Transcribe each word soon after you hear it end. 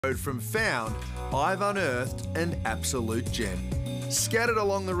road from found, I've unearthed an absolute gem. Scattered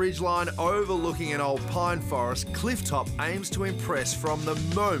along the ridgeline overlooking an old pine forest, Clifftop aims to impress from the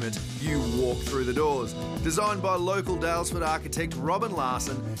moment you walk through the doors. Designed by local Daylesford architect Robin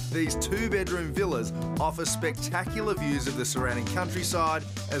Larson, these two-bedroom villas offer spectacular views of the surrounding countryside,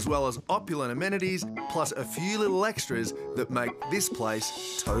 as well as opulent amenities, plus a few little extras that make this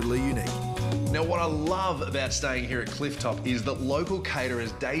place totally unique. Now, what I love about staying here at Clifftop is that local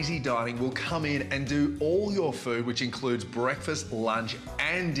caterers Daisy Dining will come in and do all your food, which includes breakfast, lunch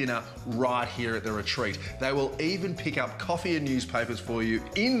and dinner right here at the retreat. They will even pick up coffee and newspapers for you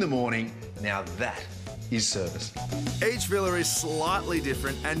in the morning. Now that is service. Each villa is slightly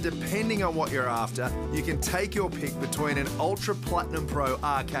different, and depending on what you're after, you can take your pick between an Ultra Platinum Pro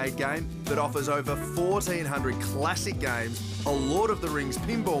arcade game that offers over 1,400 classic games, a Lord of the Rings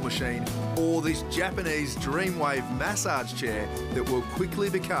pinball machine, or this Japanese Dreamwave massage chair that will quickly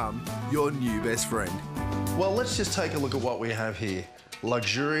become your new best friend. Well, let's just take a look at what we have here.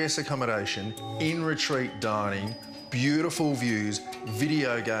 Luxurious accommodation, in-retreat dining, beautiful views,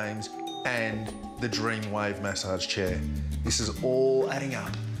 video games, and the Dreamwave massage chair. This is all adding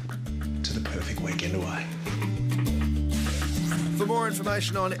up to the perfect weekend away. For more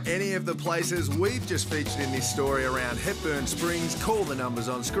information on any of the places we've just featured in this story around Hepburn Springs, call the numbers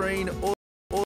on screen or